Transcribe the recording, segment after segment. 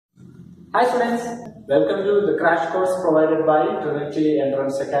Hi students, welcome to the crash course provided by Trinity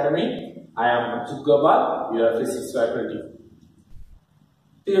Entrance Academy. I am Ajit Gopal, your physics faculty.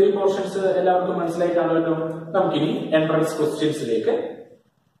 Theory portions എല്ലാവർക്കും മനസ്സിലായിട്ടാണല്ലോ. നമുക്കിനി entrance questions-ലേക്ക്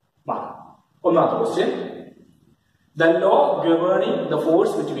മാറാം. ഒന്നാമത്തെ question. The law governing the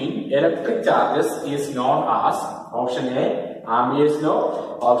force between electric charges is known as option A, Ampere's law,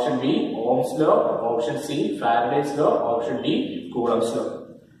 option B, Ohm's law, option C, Faraday's law, option D, Coulomb's law.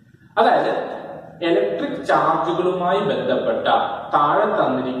 അതായത് electric ചാർജുകളുമായി ബന്ധപ്പെട്ട താഴെ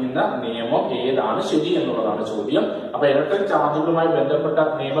തന്നിരിക്കുന്ന നിയമം ഏതാണ് ശരി എന്നുള്ളതാണ് ചോദ്യം. അപ്പൊ ഇലക്ട്രിക് ചാർജുകളുമായി ബന്ധപ്പെട്ട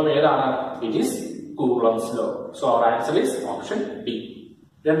നിയമം ഏതാണ്? It is Coulomb's law. So our answer is option B.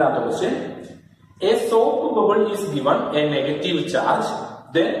 രണ്ടാമത്തെ question. A soap bubble is given a negative charge,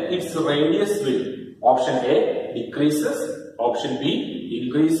 then its radius will option A decreases, option B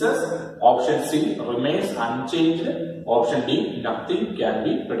increases, option C remains unchanged, option D nothing can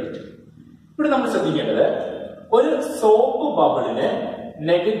be predicted. ഇവിടെ നമ്മൾ ശ്രദ്ധിക്കേണ്ടത് ഒരു soap ബബിളിന്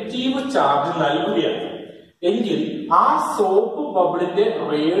negative charge നൽകുകയാണ് എങ്കിൽ ആ soap ബബിളിന്റെ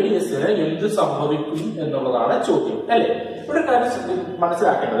റേഡിയസിന് എന്ത് സംഭവിക്കും എന്നുള്ളതാണ് ചോദ്യം, അല്ലെ? ഇവിടെ കാര്യം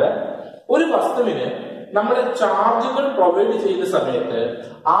മനസ്സിലാക്കേണ്ടത്, ഒരു വസ്തുവിന് നമ്മൾ ചാർജുകൾ പ്രൊവൈഡ് ചെയ്യുന്ന സമയത്ത്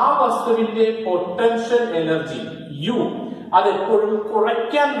ആ വസ്തുവിന്റെ പൊട്ടൻഷ്യൽ എനർജി യു അതെപ്പോഴും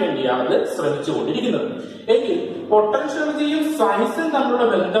കുറയ്ക്കാൻ വേണ്ടിയാണ് അത് ശ്രമിച്ചുകൊണ്ടിരിക്കുന്നത്. എങ്കിൽ പൊട്ടൻഷ്യൽ എനർജിയും സൈസും തമ്മിലുള്ള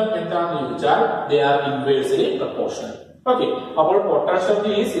ബന്ധം എന്താണെന്ന് ചോദിച്ചാൽ they are inversely proportional. Okay, അപ്പോൾ potential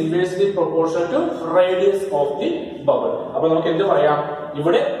energy is inversely proportional to radius of the bubble. അപ്പൊ നമുക്ക് എന്ത് പറയാം?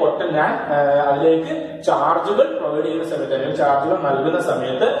 ഇവിടെ ഞാൻ അതിലേക്ക് ചാർജുകൾ പ്രൊവൈഡ് ചെയ്യുന്ന സമയത്ത് അല്ലെങ്കിൽ ചാർജുകൾ നൽകുന്ന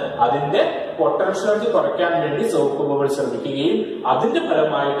സമയത്ത് അതിന്റെ പൊട്ടൻഷ്യൽ എനർജി കുറയ്ക്കാൻ വേണ്ടി സോപ്പ് ബബിൾ ശ്രമിക്കുകയും അതിന്റെ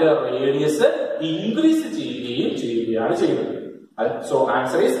ഫലമായിട്ട് റേഡിയസ് ഇൻക്രീസ് ചെയ്യുകയാണ് ചെയ്യുന്നത്. So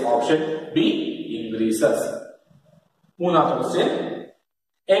answer is option B, increases. മൂന്നാമത്തെ question.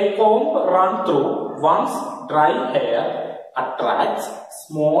 A comb run through once dry hair attracts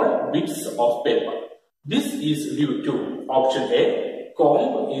small bits of paper. This is due to option A, comb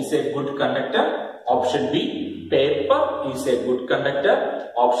is a good conductor, option B, paper is a good conductor,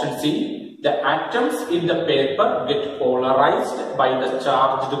 option C, the atoms in the paper get polarized by the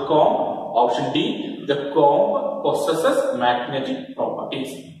charged comb, option D, the comb possesses magnetic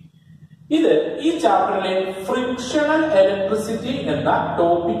properties. ഇത് ഈ ചാപ്റ്ററിലെ frictional electricity എന്ന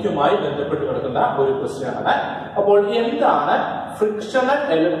ടോപ്പിക്കുമായി ബന്ധപ്പെട്ട് കിടക്കുന്ന ഒരു question ആണ്. അപ്പോൾ എന്താണ് frictional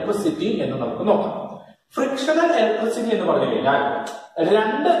electricity എന്ന് നമുക്ക് നോക്കാം. ഫ്രിക്ഷണൽ ഇലക്ട്രിസിറ്റി എന്ന് പറഞ്ഞു കഴിഞ്ഞാൽ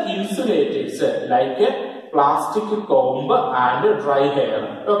രണ്ട് insulators like plastic comb and dry hair,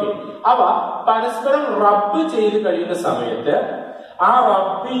 okay, അവ പരസ്പരം റബ്ബ് ചെയ്ത് കഴിയുന്ന സമയത്ത് ആ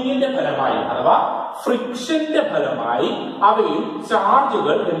റബ്ബിങ്ങിന്റെ ഫലമായി അഥവാ ഫ്രിക്ഷന്റെ ഫലമായി അവയിൽ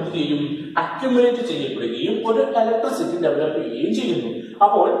ചാർജുകൾ എന്ത് ചെയ്യും? അക്യുമുലേറ്റ് ചെയ്യപ്പെടുകയും ഒരു ഇലക്ട്രിസിറ്റി ഡെവലപ്പ് ചെയ്യുകയും ചെയ്യുന്നു.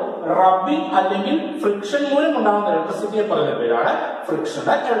 അപ്പോൾ റബ്ബിംഗ് അല്ലെങ്കിൽ ഫ്രിക്ഷൻ മൂലം ഉണ്ടാകുന്ന ഇലക്ട്രിസിറ്റിയെ പറയുന്ന പേരാണ്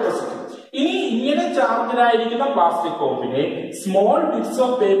ഫ്രിക്ഷണൽ ഇലക്ട്രിസിറ്റി. ഇനി ഇങ്ങനെ ചാർജിലായിരിക്കുന്ന പ്ലാസ്റ്റിക് കോമ്പിനെ സ്മോൾ ബിറ്റ്സ്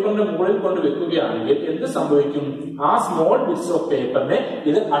ഓഫ് പേപ്പറിന്റെ മുകളിൽ കൊണ്ട് വെക്കുകയാണെങ്കിൽ എന്ത് സംഭവിക്കും? ആ സ്മോൾ ബിറ്റ്സ് ഓഫ് പേപ്പറിനെ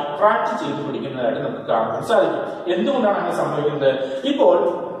ഇത് അട്രാക്ട് ചെയ്ത് പിടിക്കുന്നതായിട്ട് നമുക്ക് കാണാൻ സാധിക്കും. എന്തുകൊണ്ടാണ് അങ്ങനെ സംഭവിക്കുന്നത്? ഇപ്പോൾ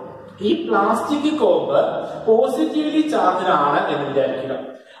ഈ പ്ലാസ്റ്റിക് കോമ്പ് പോസിറ്റീവ്ലി ചാർജിലാണ് എന്ന് വിചാരിക്കുക.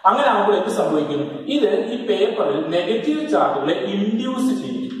 അങ്ങനെ ആകുമ്പോൾ എന്ത് സംഭവിക്കും? ഇത് ഈ പേപ്പറിൽ നെഗറ്റീവ് ചാർജുകളെ ഇൻഡ്യൂസ്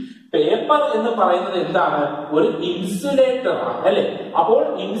ചെയ്യും. പേപ്പർ എന്ന് പറയുന്നത് എന്താണ്? ഒരു ഇൻസുലേറ്റർ ആണ്, അല്ലെ? അപ്പോൾ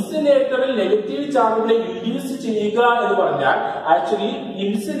ഇൻസുലേറ്ററിൽ നെഗറ്റീവ് ചാർജുകളെ ഇൻഡ്യൂസ് ചെയ്യുക എന്ന് പറഞ്ഞാൽ ആക്ച്വലി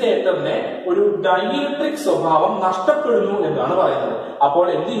ഇൻസുലേറ്ററിന് ഒരു ഡൈഇലക്ട്രിക് സ്വഭാവം നഷ്ടപ്പെടുന്നു എന്നാണ് പറയുന്നത്. അപ്പോൾ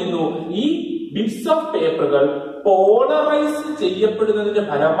എന്ത് ചെയ്യുന്നു? ഈ ബിറ്റ്സ് ഓഫ് പേപ്പറുകൾ പോളറൈസ് ചെയ്യപ്പെടുന്നതിന്റെ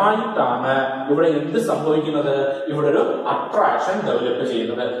ഫലമായിട്ടാണ് ഇവിടെ എന്ത് സംഭവിക്കുന്നത്? ഇവിടെ ഒരു അട്രാക്ഷൻ ഡെവലപ്പ്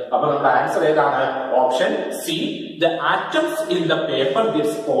ചെയ്യുന്നത്. അപ്പൊ നമ്മുടെ ആൻസർ ഏതാണ്? Option C, the atoms in the paper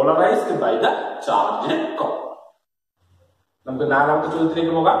gets polarised by the charged comb. നമുക്ക് നാലാമത്തെ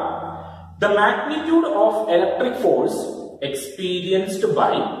ചോദ്യത്തിലേക്ക് പോകാം. The magnitude of electric force experienced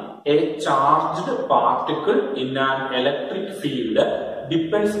by A charged particle in an electric field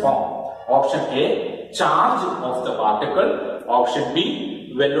depends on option A, charge of the particle, option B,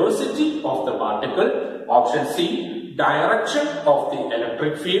 velocity of the particle, option C, direction of the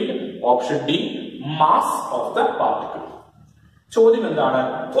electric field, option D, mass of the particle. ചോദ്യം എന്താണ്?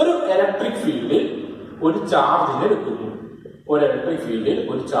 ഒരു electric ഫീൽഡിൽ ഒരു ചാർജിനെ എടുക്കുന്നു. ഒരു electric ഫീൽഡിൽ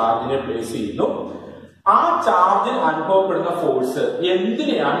ഒരു ചാർജിനെ പ്ലേസ് ചെയ്യുന്നു. ആ ചാർജിൽ അനുഭവപ്പെടുന്ന ഫോഴ്സ്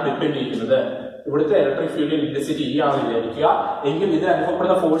എന്തിനെയാണ് ഡിപ്പെൻഡ് ചെയ്യുന്നത്? ഇവിടുത്തെ ഇലക്ട്രിക് ഫീൽഡിൽ ഇന്റൻസിറ്റി ഇ ആണെന്ന് വിചാരിക്കുക. എങ്കിൽ ഇതിന്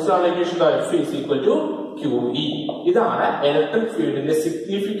അനുഭവപ്പെടുന്ന ഫോഴ്സ് ആണ് F is equal to QE. ഇതാണ് ഇലക്ട്രിക് ഫീൽഡിന്റെ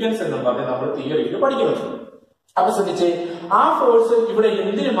സിഗ്നിഫിക്കൻസ് എന്ന് പറഞ്ഞ് നമ്മൾ തിയറിയിൽ പഠിക്കുന്നത്. അപ്പൊ ശ്രദ്ധിച്ചേ, ആ ഫോഴ്സ് ഇവിടെ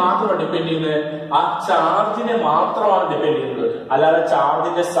എന്തിന് മാത്രമാണ് ഡിപെൻഡ് ചെയ്യുന്നത്? ആ ചാർജിനെ മാത്രമാണ് ഡിപെൻഡ് ചെയ്യുന്നത്. അല്ലാതെ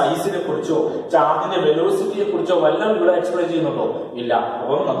ചാർജിന്റെ സൈസിനെ കുറിച്ചോ ചാർജിന്റെ വെലോസിറ്റിയെ കുറിച്ചോ വല്ലതും ഇവിടെ എക്സ്പ്ലെയിൻ ചെയ്യുന്നുണ്ടോ? ഇല്ല.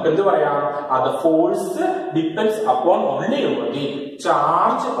 അപ്പൊ നമുക്ക് എന്ത് പറയാം? The force depends upon only on the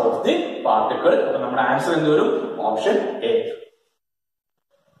charge of the particle. അപ്പൊ നമ്മുടെ ആൻസർ എന്ത് വരും? Option A.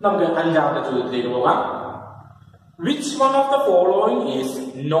 നമുക്ക് അഞ്ചാമത്തെ ചോദ്യത്തിലേക്ക് പോകാം. Which one of the following is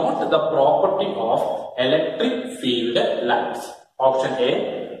not the property of electric field lines? Option A.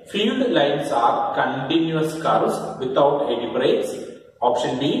 Field lines are continuous curves without any breaks.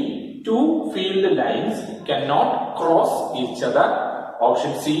 Option B. Two field lines cannot cross each other.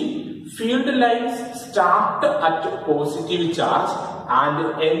 Option C. Field lines start at positive charge and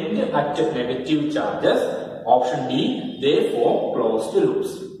end at negative charges. Option D. They form closed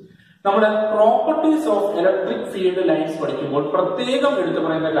loops. നമ്മുടെ properties of electric field lines പഠിക്കുമ്പോൾ പ്രത്യേകം എടുത്തു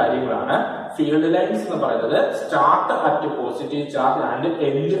പറയുന്ന കാര്യങ്ങളാണ്. Field lines എന്ന് പറയുന്നത് start at positive charge and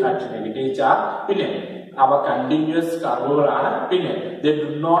end at negative charge. പിന്നെ അവ കണ്ടിന്യൂസ് കർവുകളാണ്. പിന്നെ they do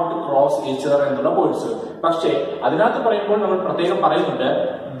not cross each other എന്നുള്ള പോയിന്റ്സ്. പക്ഷേ അതിനകത്ത് പറയുമ്പോൾ നമ്മൾ പ്രത്യേകം പറയുന്നുണ്ട്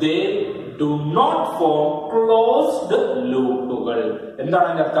they do not form closed ലൂപ്പുകൾ. എന്താണ്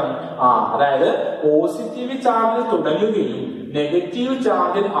അതിന്റെ അർത്ഥം? അതായത് പോസിറ്റീവ് ചാർജിൽ തുടങ്ങുകയും നെഗറ്റീവ്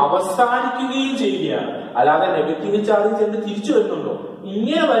ചാർജിൽ അവസാനിക്കുകയും ചെയ്യുകയാണ്. അല്ലാതെ നെഗറ്റീവ് ചാർജ് ചെന്ന് തിരിച്ചു വരുന്നുണ്ടോ?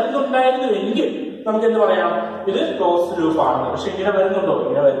 ഇങ്ങനെ വരുന്നുണ്ടായിരുന്നുവെങ്കിൽ നമുക്ക് എന്ത് പറയാം? ഇത് ക്ലോസ്ഡ് ലൂപ്പ് ആണെന്ന്. പക്ഷെ ഇങ്ങനെ വരുന്നുണ്ടോ?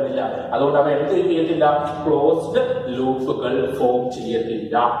 ഇങ്ങനെ വരുന്നില്ല. അതുകൊണ്ട് അവ എന്ത് ചെയ്യത്തില്ല? ക്ലോസ്ഡ് ലൂപ്പുകൾ ഫോം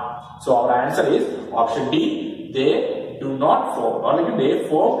ചെയ്യത്തില്ല. So our answer is option D. They do not form അല്ലെങ്കിൽ ദേ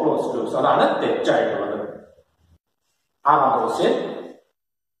ഫോം ക്ലോസ്ഡ് ലൂപ്സ്. അതാണ് തെറ്റായിട്ടുള്ളത്. ആറാമത്തെ question.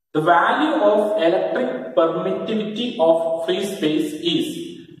 The value of electric permittivity of free space is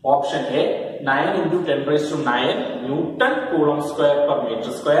option A 9 into 10 raised to 9 Newton Coulomb square per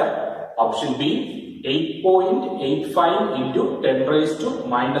meter square. Option B 8.85 into 10 raised to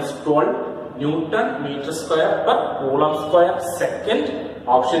minus 12 Newton meter square per Coulomb square second.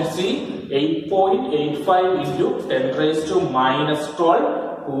 Option C 8.85 into 10 raised to minus 12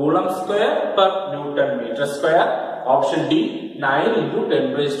 Coulomb square per Newton meter square. Option D 9 into 10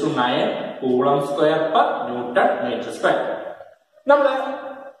 raised to 9 Coulomb square per Newton meter square. നമ്മുടെ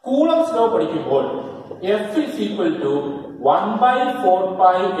Coulomb's law പഠിക്കുമ്പോൾ F is equal to 1 by 4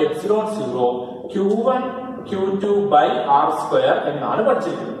 pi epsilon 0 Q1 Q2 by R square എന്നാണ്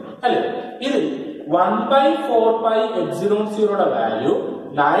പഠിച്ചിരിക്കുന്നത് അല്ലേ? ഇതിൽ 1 by 4 pi epsilon 0 value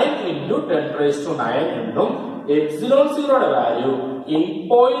 9 into 10 raised to 9 എന്നും epsilon 0 value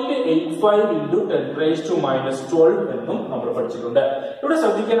 8.85 into 10 raised to minus 12 എന്നും നമ്മൾ പഠിച്ചിട്ടുണ്ട്. ഇവിടെ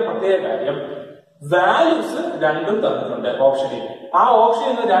ശ്രദ്ധിക്കേണ്ട പ്രത്യേക കാര്യം, വാല്യൂസ് രണ്ടും തന്നിട്ടുണ്ട് ഓപ്ഷനിൽ. ആ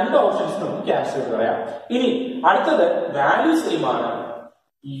ഓപ്ഷനിൽ നിന്ന് രണ്ട് ഓപ്ഷൻസ് നമുക്ക് ക്യാൻസൽ ചെയ്ത് കളയാം. ഇനി അടുത്തത് വാല്യൂ സെയിം ആണ്,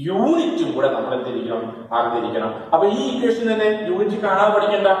 യൂണിറ്റും കൂടെ നമ്മൾ അറിഞ്ഞിരിക്കണം. അപ്പൊ ഈ ഇക്വേഷൻ തന്നെ യൂണിറ്റ് കാണാൻ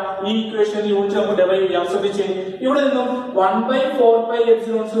പഠിക്കേണ്ട. ഈ ഇക്വേഷൻ യൂണിറ്റ് നമുക്ക് ഡെറൈവ് ചെയ്യാം. ശ്രദ്ധിച്ച് ഇവിടെ നിന്നും 1 by 4 pi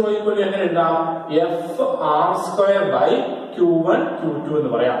epsilon 0 equal എങ്ങനെ ഉണ്ടാവും? F R square by Q1 Q2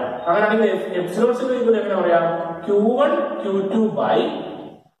 എന്ന് പറയാം. അങ്ങനെയാണെങ്കിൽ epsilon 0 equal എങ്ങനെ പറയാം? Q1 Q2 by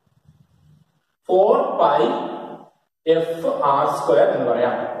 4 pi F R square എന്ന്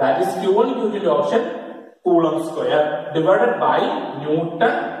പറയാം. That is Q1 Q2 ന്റെ option Coulomb square divided by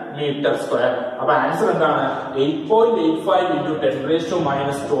Newton meter square. അപ്പൊ ആൻസർ എന്താണ്? 8.85 into 10 raised to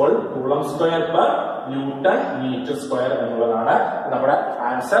minus 12 Coulomb square per Newton meter square എന്നുള്ളതാണ് നമ്മുടെ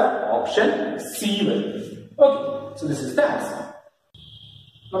answer. Option C വരും. Okay, so this is the answer.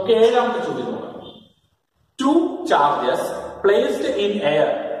 നമുക്ക് ഏഴാമത്തെ ചോദ്യം നോക്കാം. Two charges placed in air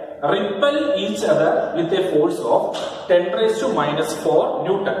repel each other with a force of 10 raised to minus 4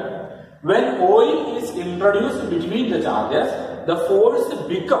 Newton. When oil is introduced between the charges, the force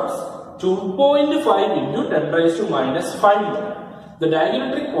becomes 2.5 into 10 raised to minus 5 Newton. The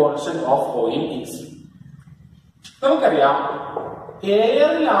dielectric constant of oil is. നമുക്കറിയാം,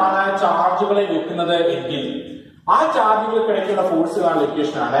 എയറിലാണ് ചാർജുകളെ വെക്കുന്നത് എങ്കിൽ ആ ചാർജുകൾക്കിടയ്ക്കുള്ള force കാണുന്ന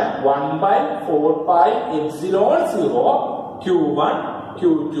equation ആണ് 1 by 4 pi epsilon 0 Q1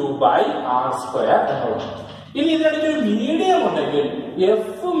 Q2 by R square എന്നുള്ളത്. ഇനി ഇതിനിടയ്ക്ക് ഒരു മീഡിയം ഉണ്ടെങ്കിൽ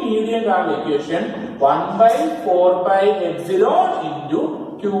എഫ് മീഡിയം കാണുന്ന equation 1 by 4 pi epsilon into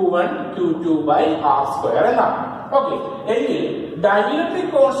Q1 Q2 by R square എന്നാണ്. ഓക്കെ, എങ്കിൽ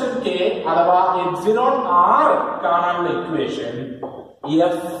ഡൈഇലക്ട്രിക് കോൺസ്റ്റന്റ് K അഥവാ എപ്സിലോൺ R കാണാനുള്ള equation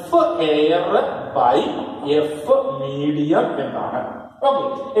F air by F medium എന്നാണ്. ഓക്കെ,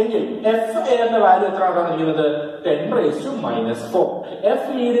 എങ്കിൽ എഫ് എന്റെ വാല്യൂ എത്രയാണ് തന്നിരിക്കുന്നത്? 10 raised to minus 4. എഫ്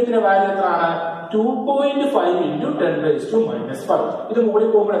മീഡിയത്തിന്റെ വാല്യൂ എത്രയാണ്? 2.5 into 10 raised to minus 5. ഇത് മുകളിൽ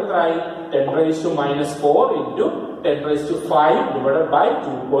പോകുമ്പോൾ എത്രയായി? 10 raised to minus 4 into 10 raised to 5 divided by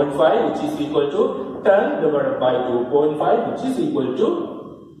 2.5, which is equal to 10 divided by 2.5, which is equal to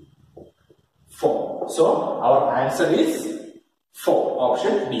 4. So our answer is 4,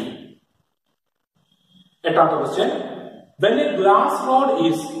 option D. Eighth question. When a glass rod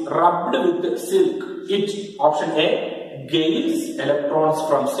is rubbed with silk, it, option A, gains electrons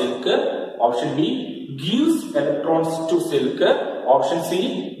from silk, option B, gives electrons to silk, option C,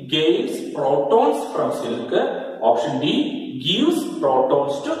 gains protons from silk, option D, gives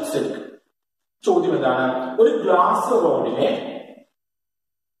protons to silk. ചോദ്യം എന്താണ്? ഒരു glass റോഡിനെ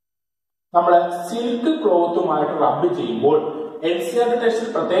നമ്മൾ silk ക്ലോത്തുമായിട്ട് റബ്ബ് ചെയ്യുമ്പോൾ NCERT ടെക്സ്റ്റിൽ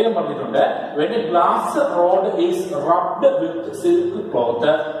പ്രത്യേകം പറഞ്ഞിട്ടുണ്ട്, when a glass rod is rubbed with silk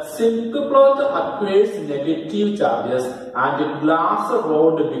cloth acquires negative charges and glass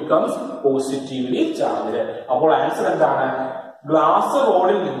rod becomes positively charged. അപ്പോൾ ആൻസർ എന്താണ്? ഗ്ലാസ്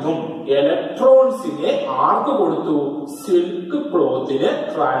റോഡിൽ നിന്നും ഇലക്ട്രോൺസിനെ ആർക്ക് കൊടുത്തു? സിൽക്ക് ക്ലോത്തിന്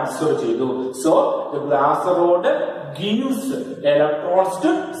ട്രാൻസ്ഫർ ചെയ്തു. So glass rod gives electrons to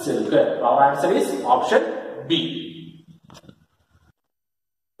silk. Our answer is option B.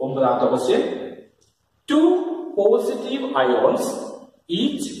 Ondatha question. Two positive ions,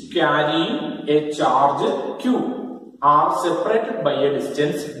 each carrying a charge Q, are separated by a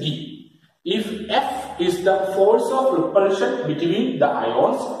distance d. If F is the force of repulsion between the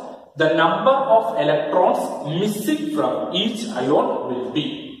ions, the number of electrons missing from each ion will be.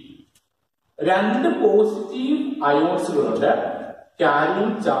 രണ്ട് positive അയോൺസുകളുണ്ട്,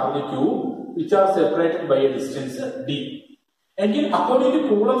 carrying charge Q, which are separated by a distance d. എങ്കിൽ according to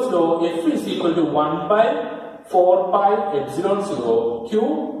Coulomb's law, F is equal to 1 by 4 pi epsilon 0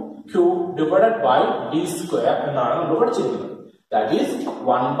 Q divided by d square എന്നാണ് നമ്മൾ പഠിച്ചിരിക്കുന്നത്. That is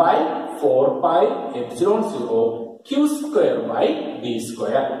 1 by 4 pi epsilon 0 Q square by d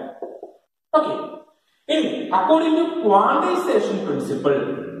square. Okay. ഇനി according to quantization principle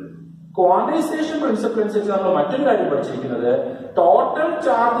അനുസരിച്ച് നമ്മൾ മറ്റൊരു കാര്യം പഠിച്ചിരിക്കുന്നത്, total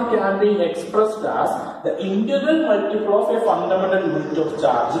charge can be expressed as the integral multiple of A fundamental unit of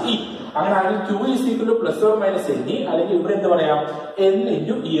charge E. അങ്ങനെയാണെങ്കിൽ Q is equal to plus or minus n, അല്ലെങ്കിൽ ഇവിടെ എന്ത് പറയാം? n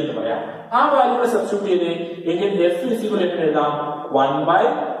into e എന്ന് പറയാം. ആ വാല്യൂടെ സബ്സ്റ്റിറ്റ്യൂട്ട് ചെയ്ത് എങ്കിൽ F is equal to എഴുതാം 1 by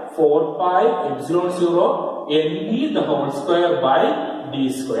 4 pi epsilon 0 ne the whole square by d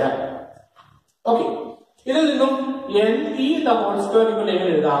square. Okay, ഇതിൽ നിന്നും ne the whole square എങ്ങനെ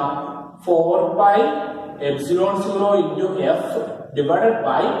എഴുതാം? 4 pi epsilon 0 into F divided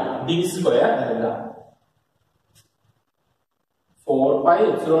by d square എന്നെഴുതാം. 4 pi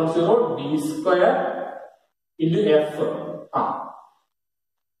epsilon 0 d square into F.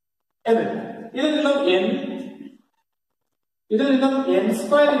 എന്നിട്ട് ഇതിൽ നിന്നും n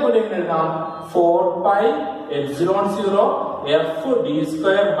square equal to എഴുതാം 4 pi epsilon 0 F d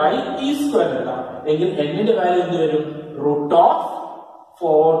square by e square എഴുതാം. എങ്കിൽ n ന്റെ വാല്യൂ എന്ത് വരും? root of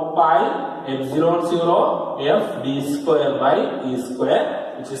 4 pi epsilon 0 F d square by e square,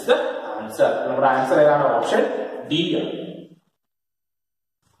 which is the answer. നമ്മുടെ ആൻസർ ഏതാണ്? Option D.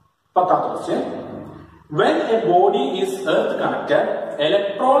 പത്താമത്തെ question. When a body is earth connected,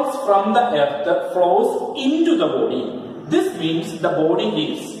 electrons from the earth flows into the body. This means the body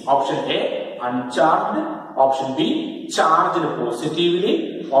is, option A, uncharged, option B, charged positively,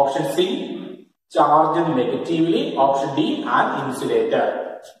 option C, charged negatively, option D, an insulator.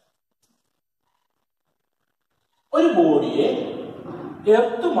 ഒരു ബോഡിയെ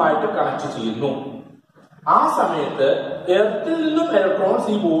എർത്തുമായിട്ട് connect ചെയ്യുന്നു. ആ സമയത്ത് എർത്തിൽ നിന്നും electrons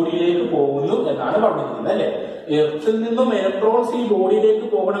ഈ ബോഡിയിലേക്ക് പോകുന്നു എന്നാണ് പറഞ്ഞിരിക്കുന്നത്, അല്ലെ? എർത്തിൽ നിന്നും ഇലക്ട്രോൺസ് ഈ ബോഡിയിലേക്ക്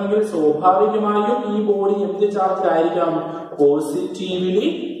പോകണമെങ്കിൽ സ്വാഭാവികമായും ഈ ബോഡി എന്ത് ചാർജ് ആയിരിക്കണം? പോസിറ്റീവ്ലി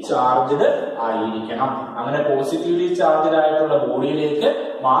ചാർജ്ഡ് ആയിരിക്കണം. അങ്ങനെ പോസിറ്റീവ്ലി ചാർജ്ഡ് ആയിട്ടുള്ള ബോഡിയിലേക്ക്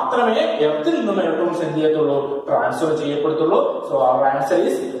മാത്രമേ എർത്തിൽ നിന്നും ഇലക്ട്രോൺസ് എന്ത് ചെയ്യത്തുള്ളൂ? Transfer ചെയ്യപ്പെടുത്തുള്ളൂ. So our answer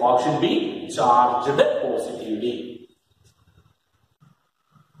is option B, charged positively.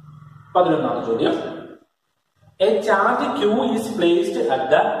 11ാമത്തെ ചോദ്യം. A charge Q is placed at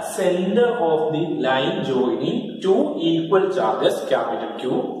the center of the line joining two equal charges, capital Q.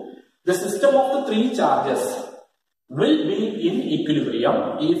 The system of the three charges will be in equilibrium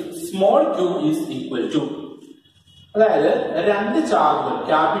if small q is equal to. അതായത് രണ്ട് ചാർജുകൾ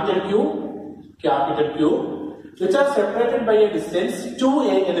capital Q which are separated by a distance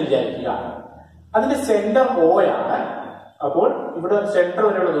 2a എന്ന് വിചാരിക്കുക. അതിന്റെ centre O ആണ്. അപ്പോൾ ഇവിടെ centre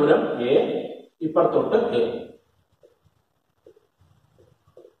വരെയുള്ള ദൂരം a, ഇപ്പുറത്തോട്ട് a.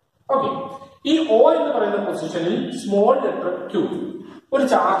 ഓക്കെ, ഈ O എന്ന് പറയുന്ന പൊസിഷനിൽ സ്മോൾ ലെറ്റർ Q, ഒരു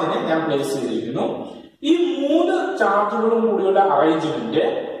ചാർജിനെ ഞാൻ പ്ലേസ് ചെയ്തിരിക്കുന്നു. ഈ 3 ചാർജുകളും കൂടിയുള്ള അറേഞ്ച്മെന്റ്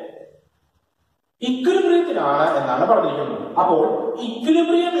ഇക്വിലിബ്രിയത്തിലാണ് എന്നാണ് പറഞ്ഞിരിക്കുന്നത്. അപ്പോൾ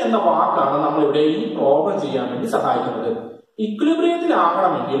ഇക്വിലിബ്രിയം എന്ന വാക്കാണ് നമ്മൾ ഇവിടെ ഈ പ്രോബ്ലം ചെയ്യാൻ വേണ്ടി സഹായിക്കുന്നത്.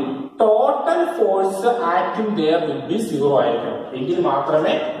 ഇക്വിലിബ്രിയത്തിലാകണമെങ്കിൽ total force acting there will be 0 ആയിരിക്കണം. എങ്കിൽ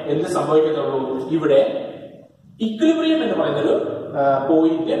മാത്രമേ എന്ത് സംഭവിക്കത്തുള്ളൂ, ഇവിടെ ഇക്വിലിബ്രിയം എന്ന് പറയുന്നൊരു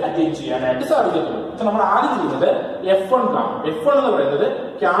പോയിന്റ് അറ്റൈൻ ചെയ്യാനായിട്ട് സാധിക്കത്തുള്ളൂ. നമ്മൾ ആദ്യം ചെയ്യുന്നത് F1 കാണും. F1 എന്ന് പറയുന്നത്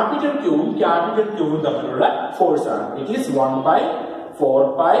ക്യാപിറ്റൽ ക്യൂവും തമ്മിലുള്ള ഫോഴ്സ് ആണ്. It is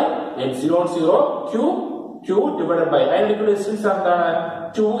 1/4πε0 Q divided by അതിന്റെ ഡിസ്റ്റൻസ് എന്താണ്,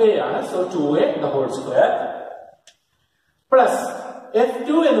 2a ആണ്. So 2a the whole square plus F2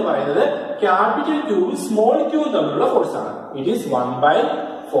 എന്ന് പറയുന്നത് ക്യാപിറ്റൽ ക്യൂവും സ്മോൾ ക്യൂവും തമ്മിലുള്ള ഫോഴ്സ് ആണ്. It is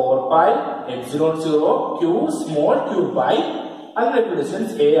 1/4πε0 Q small Q by അതിന്റെ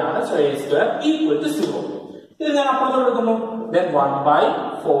ഡിസ്റ്റൻസ് a ആണ്. So a square equal to 0. ഇത് ഞാൻ അപ്പുറത്തോട്ട് എടുക്കുന്നു. then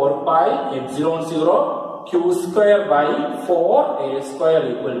 1/4πε0 Q square by 4a square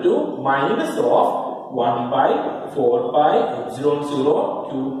equal to minus of 1/4πε0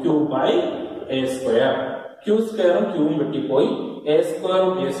 Q by a square. Q square Q വെട്ടിപ്പോയി, a square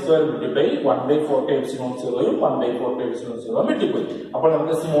വെട്ടിപ്പോയി, 1/4πε0 1/4πε0 വെട്ടിപ്പോയി. അപ്പോൾ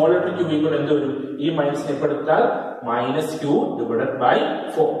നമുക്ക് small letter Q equal എന്ത് വരും, ഈ മൈനസിനെ എടുത്താൽ -q ഡിവൈഡഡ് ബൈ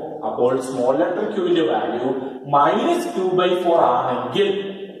 4. അപ്പോൾ സ്മോൾ ലെറ്റർ ക്യൂവിന്റെ വാല്യൂ -q/4 ആണെങ്കിൽ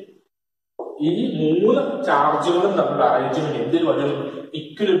ഈ 3 ചാർജുകളും തമ്മിലുള്ള അറേഞ്ച്മെന്റ് എന്തിൽ വരും,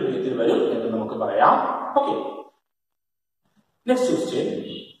 ഇക്വിലിബ്രിയത്തിൽ വരും എന്ന് നമുക്ക് പറയാം. Okay, next question.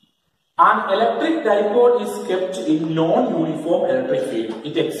 An electric dipole is kept in non-uniform electric field.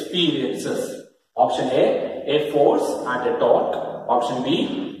 It experiences option A force and a torque. Option B,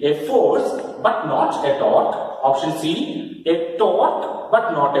 a force but not a torque. Option C, a torque but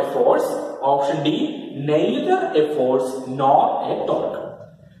not a force. Option D, neither a force nor a torque.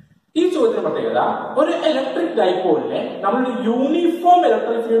 ഈ ചോദ്യത്തിന് പ്രത്യേകത, ഒരു electric ഡൈപോളിനെ നമ്മൾ uniform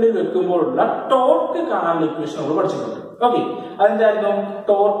electric ഫീൽഡിൽ വെക്കുമ്പോഴുള്ള torque കാണാനുള്ള equation നമ്മൾ പഠിച്ചിട്ടുണ്ട്. Okay, അതെന്തായിരുന്നു,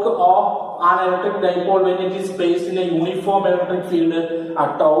 torque of an electric dipole when it is placed in A uniform electric field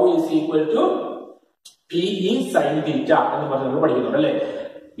tau is equal to PE sin θ എന്ന് പറഞ്ഞ് നമ്മൾ പഠിക്കുന്നുണ്ട് അല്ലെ.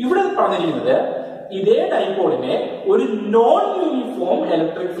 ഇവിടെ പറഞ്ഞിരിക്കുന്നത് ഇതേ ഡൈപോളിനെ ഒരു നോൺ യൂണിഫോം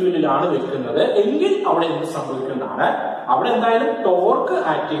ഇലക്ട്രിക് ഫീൽഡിലാണ് വെക്കുന്നത് എങ്കിൽ അവിടെ എന്ത് സംഭവിക്കുന്നതാണ്, അവിടെ എന്തായാലും ടോർക്ക്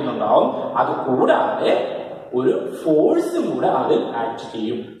ആക്ട് ചെയ്യുന്നുണ്ടാവും, അത് കൂടാതെ ഒരു ഫോഴ്സും കൂടെ അതിൽ ആക്ട്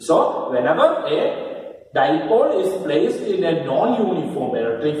ചെയ്യും. So whenever a dipole is placed in a non-uniform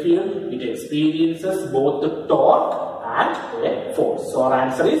electric field, it experiences both the torque and a force. So our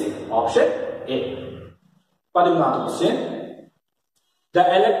answer is option A. 11th question. The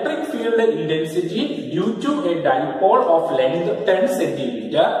electric field intensity due to a dipole of length 10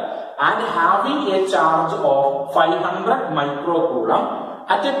 cm and having a charge of 500 microcoulomb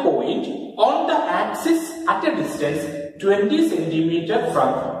at a point on the axis at a distance 20 cm from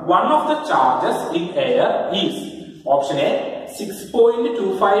one of the charges in air is option A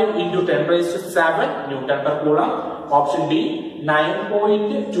 6.25 into 10 raised to 7 Newton per coulomb. Option B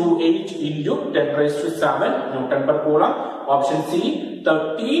 9.28 into 10 raised to 7 Newton per coulomb. Option C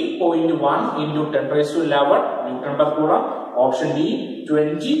 13.1 into 10 raised to 11 Newton per coulomb. Option D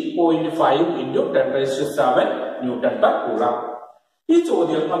 20.5 into 10 raised to 7 Newton per coulomb. ഈ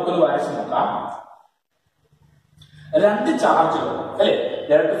ചോദ്യം നമുക്കൊന്ന് വായിച്ചു നോക്കാം. രണ്ട് ചാർജുകൾ അല്ലെ,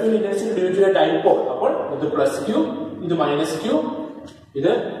 electric field intensity due to A dipole. അപ്പോൾ ഇത് +q, ഇത് -q,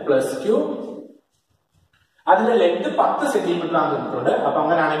 ഇത് +q. അതിന്റെ ലെങ്ത് 10 സെന്റിമീറ്റർ ആണ് തന്നിട്ടുണ്ട്. അപ്പൊ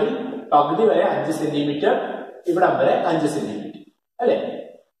അങ്ങനെയാണെങ്കിൽ പകുതി വരെ 5 സെന്റിമീറ്റർ, ഇവിടം വരെ 5 സെന്റിമീറ്റർ അല്ലെ.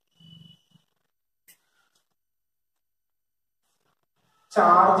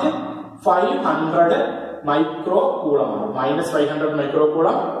 ചാർജ് 500 മൈക്രോ കൂളം ആണ്. -500 മൈക്രോ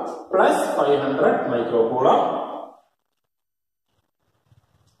കൂളം +500 മൈക്രോ കൂളം.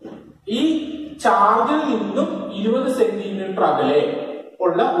 ഈ ചാർജിൽ നിന്നും 20 സെന്റിമീറ്റർ അകലെ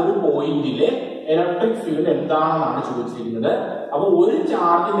ഉള്ള ഒരു പോയിന്റിലെ ഇലക്ട്രിക് ഫീൽഡ് എന്താണെന്നാണ് ചോദിച്ചിരിക്കുന്നത്. അപ്പൊ ഒരു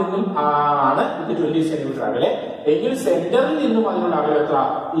ചാർജിൽ നിന്നും ആണ് ഇത് 20 സെന്റിമീറ്റർ അകലെ എങ്കിൽ സെന്ററിൽ നിന്നും അതിനുള്ള അകലെ എത്ര,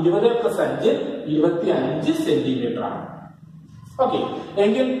 20 + 5 25 സെന്റിമീറ്റർ ആണ്. ഓക്കെ,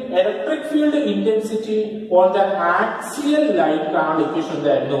 എങ്കിൽ electric field intensity on the axial line കാണാനുള്ള ഇക്വേഷൻ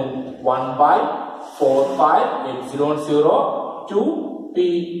എന്തായിരുന്നു, 1/4πε0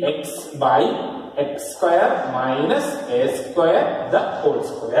 2px by x square minus a square the whole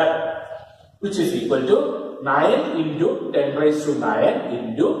square, which is equal to 9 into 10 raised to 9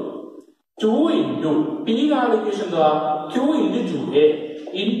 into 2 into p equation q into 2a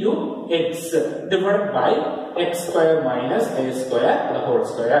into x divided by x square minus a square the whole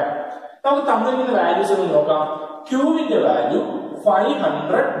square. നമുക്ക് തന്നിരിക്കുന്ന values ഒന്ന് നോക്കാം. ക്യൂവിന്റെ value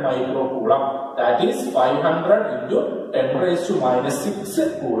 500 മൈക്രോകൂളം. That is 500 into 10⁻⁻6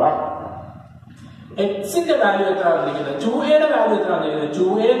 coulomb. എക്സിന്റെ value എത്രയാണ് തന്നിരിക്കുന്നത്? 2a value എത്രയാണ് തന്നിരിക്കുന്നത്?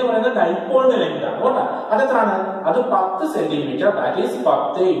 2a എന്ന് പറയുന്നത് ഡൈപോളിന്റെ ലെങ്ത് ആണ് കേട്ടോ. അതെത്രയാണ്? അത് 10 centimetre. That is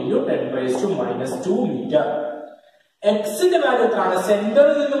 10 into 10⁻⁻2 metre. എക്സിന്റെ വാല്യൂ എത്രയാണ്?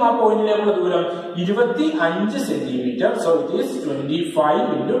 സെന്ററിൽ നിന്നും ആ പോയിന്റിലേക്കുള്ള ദൂരം 25 centimetre. So it is 25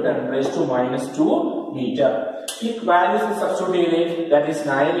 into 10⁻⁻2 metre. ഈ വാല്യൂസ് സബ്സ്റ്റിറ്റ്യൂട്ട് ചെയ്ത് that is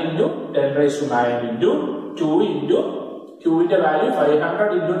 9 into 10⁻9 into 2 into ക്യൂവിന്റെ value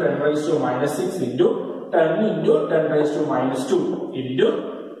 500 into 10⁻⁻6 into 10 into 10⁻⁻2 into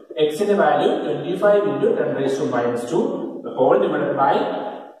എക്സിന്റെ value 25 into 10⁻⁻2 the whole divided by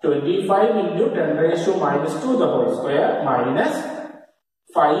 25 into 10⁻⁻2 the whole square minus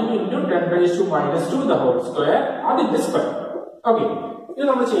 5 into 10⁻⁻2 the whole square അതിന്റെ square. Okay, ഇത്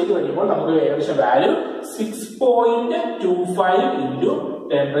നമ്മൾ ചെയ്ത് കഴിയുമ്പോൾ നമുക്ക് ഏകദേശം വാല്യൂ 6.25 into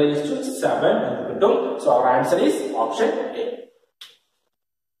 10⁻7 എന്ന് കിട്ടും. So our answer is option A.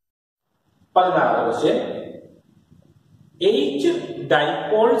 14th question. 8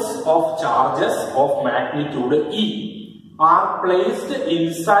 dipoles of charges of magnitude E are placed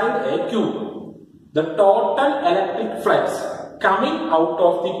inside a cube. The total electric flux coming out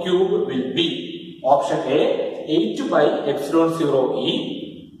of the cube will be option A 8/epsilon 0 E,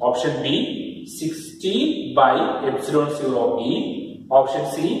 option B 16/epsilon 0 E, option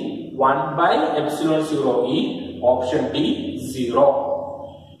C 1/epsilon 0 E, option D 0.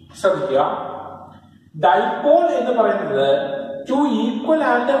 ശ്രദ്ധിക്കുക, dipole എന്ന് പറയുന്നത് two equal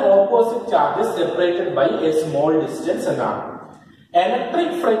and opposite charges separated by a small distance എന്നാണ്.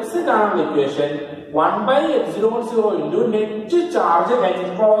 Electric flux കാണുന്ന equation 1/epsilon 0 into net charge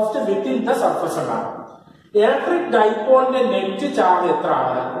enclosed within the surface എന്നാണ്. Electric ഡൈപോളിന്റെ net charge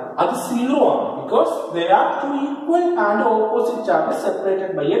എത്രയാണ്? അത് 0 ആണ്. Because they are two equal and opposite charges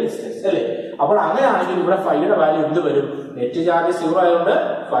separated by A distance അല്ലേ. അപ്പോൾ അങ്ങനെയാണെങ്കിൽ ഇവിടെ 5 യുടെ വാല്യൂ എന്ത് വരും? നെറ്റ് ചാർജ് 0 ആയതുകൊണ്ട്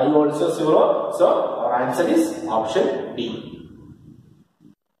 5 also 0. So our answer is option D.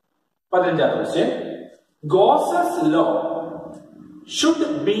 15th question. Gauss's law should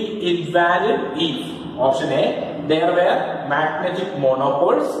be invalid if option A there were magnetic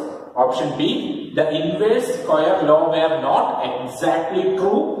monopoles, option B the inverse square law were not exactly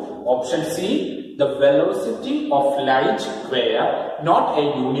true, option C the velocity of light were not a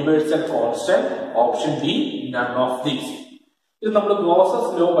universal constant, option D none of these. ഇത് നമ്മൾ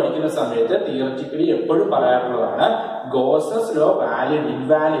Gauss's law പഠിക്കുന്ന സമയത്ത് theoretically എപ്പോഴും പറയാറുള്ളതാണ്. Gauss's law valid,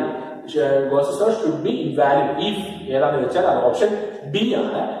 invalid. Gauss's law should be invalid if ഏതാണെന്ന് വെച്ചാൽ അത് option B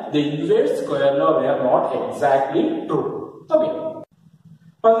ആണ്. The inverse square law were not exactly true. Okay,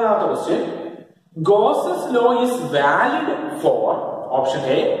 16th question. Gauss's law is valid for option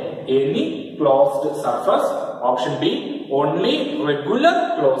A any closed surface, option B only regular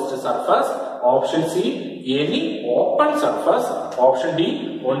closed surface, option C any open surface, option D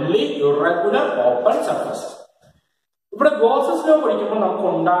only irregular open surface. ഇവിടെ Gauss's law പഠിക്കുമ്പോൾ നമുക്ക്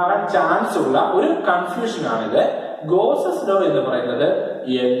ഉണ്ടാകാൻ chance ഉള്ള ഒരു confusion ആണിത്. Gauss's law എന്ന് പറയുന്നത്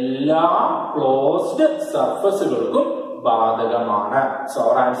എല്ലാ ക്ലോസ്ഡ് സർഫസുകൾക്കും ബാധകമാണ്. So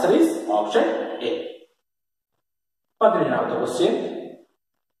our answer is option A. 17th question.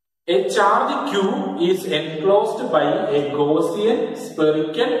 A charge Q is enclosed by a Gaussian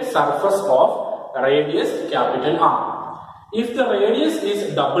spherical surface of radius capital R. If the radius is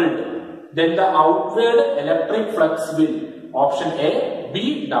doubled, then the outward electric flux will option A be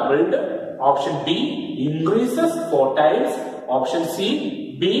doubled, option B increases 4 times, option C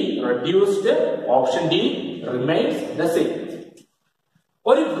B reduced, option D remains the same.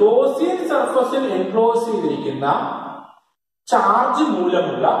 ഒരു Gaussian സർഫസിൽ enclose ചെയ്തിരിക്കുന്ന charge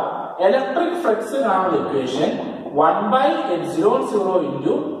മൂലമുള്ള electric flux കാണുന്ന equation 1/epsilon 0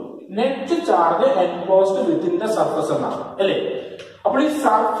 into net charge enclosed within the surface എന്നാണ് അല്ലേ. അപ്പോൾ ഈ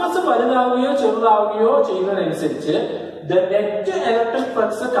surface വലുതാവുകയോ ചെറുതാവുകയോ ചെയ്യുന്നതനുസരിച്ച് the net electric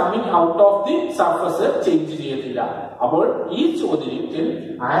flux coming out of the surface change ചെയ്യത്തില്ല. അപ്പോൾ ഈ ചോദ്യത്തിൽ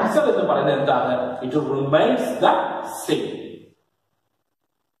ആൻസർ എന്ന് പറയുന്നത് എന്താണ്? It remains the same.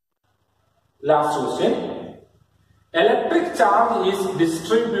 Last question. Electric charge is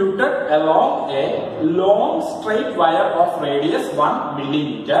distributed along a long straight wire of radius 1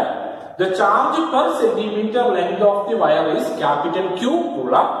 millimeter. The charge per centimeter length of the wire is capital Q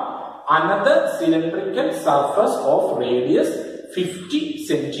coulomb. Another cylindrical surface of radius 50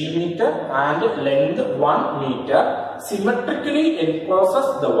 centimeter and length 1 meter symmetrically encloses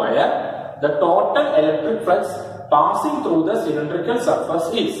the wire. The total electric flux passing through the cylindrical surface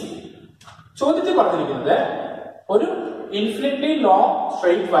is. ചോദ്യത്തിൽ പറഞ്ഞിരിക്കുന്നത് ഒരു infinitely long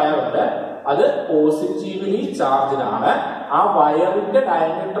straight wire ഉണ്ട്, അത് positively charged ആണ്. ആ വയറിന്റെ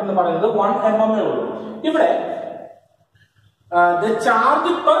diameter എന്ന് പറയുന്നത് 1 mm ഉള്ളൂ. ഇവിടെ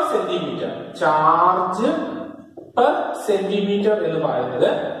ചാർജ് പെർ സെന്റിമീറ്റർ എന്ന് പറയുന്നത്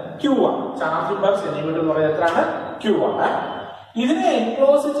Q ആണ്. ചാർജ് പെർ സെന്റിമീറ്റർ എന്ന് പറയുന്നത് എത്രയാണ്? Q ആണ്. ഇതിനെ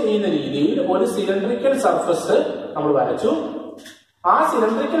എൻക്ലോസ് ചെയ്യുന്ന രീതിയിൽ ഒരു സിലിണ്ടറിക്കൽ സർഫസ് നമ്മൾ വരച്ചു. ആ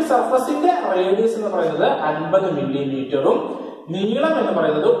സിലിണ്ടറിക്കൽ സർഫസിന്റെ റേഡിയസ് എന്ന് പറയുന്നത് 50 മില്ലിമീറ്ററും നീളം എന്ന്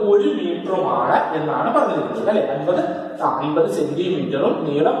പറയുന്നത് 1 മീറ്ററുമാണ് എന്നാണ് പറഞ്ഞിരിക്കുന്നത് അല്ലെ. 50 സെന്റിമീറ്ററും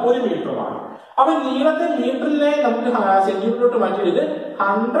നീളം 1 മീറ്ററുമാണ്. അപ്പൊ നീളത്തെ മീറ്ററിനെ നമുക്ക് സെന്റിമീറ്ററിലോട്ട് മാറ്റിയത്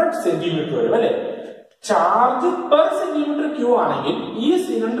 100 സെന്റിമീറ്റർ വരും അല്ലെ. ചാർജ് പെർ സെന്റിമീറ്റർ Q ആണെങ്കിൽ ഈ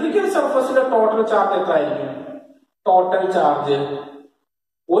സിലിണ്ടറിക്കൽ സർഫസിന്റെ ടോട്ടൽ ചാർജ് എത്ര ആയിരിക്കും? Total charge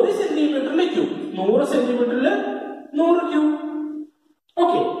 1 സെന്റിമീറ്ററിൽ Q, 100 സെന്റിമീറ്ററിൽ 100 Q.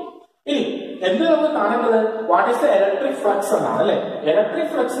 Okay, ഇനി എന്ത് നമുക്ക് കാണേണ്ടത്? What is the electric flux എന്നാണ് അല്ലെ.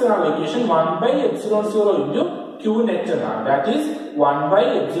 ഇലക്ട്രിക് ഫ്ലക്സ് എന്നാണ് ഇക്വേഷൻ 1/ε0 ഇൻറ്റു Q നെറ്റ് എന്നാണ്. That is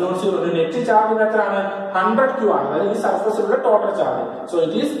 1/ε0. നെറ്റ് ചാർജ് എത്രയാണ്? 100 Q ആണ്. അതായത് ഈ സർഫസിലുള്ള total charge. So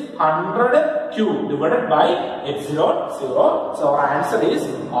it is 100 Q divided by ε0. So our answer is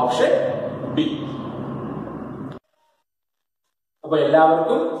option B. അപ്പൊ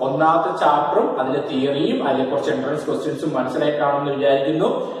എല്ലാവർക്കും ഒന്നാമത്തെ ചാപ്റ്ററും അതിലെ തിയറിയും അതിലെ കുറച്ച് എൻട്രൻസ് ക്വസ്റ്റ്യൻസും മനസ്സിലായി കാണുമെന്ന് വിചാരിക്കുന്നു.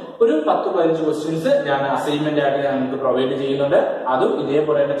 ഒരു 10-15 ക്വസ്റ്റ്യൻസ് ഞാൻ അസൈൻമെന്റ് ആയിട്ട് നിങ്ങൾക്ക് പ്രൊവൈഡ് ചെയ്യുന്നുണ്ട്. അതും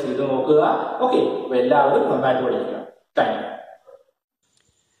ഇതേപോലെ തന്നെ ചെയ്ത് നോക്കുക. ഓക്കെ, അപ്പൊ എല്ലാവരും നന്നായിട്ട് പഠിക്കുക. Thank you.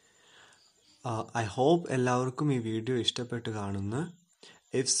 ഐ ഹോപ്പ് എല്ലാവർക്കും ഈ വീഡിയോ ഇഷ്ടപ്പെട്ട് കാണുന്നു.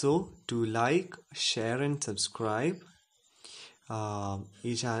 If so, to like, share and subscribe.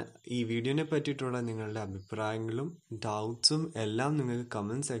 ഈ വീഡിയോനെ പറ്റിയിട്ടുള്ള നിങ്ങളുടെ അഭിപ്രായങ്ങളും ഡൗട്ട്സും എല്ലാം നിങ്ങൾക്ക്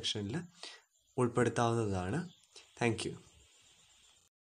കമൻറ്റ് സെക്ഷനിൽ ഉൾപ്പെടുത്താവുന്നതാണ്. Thank you.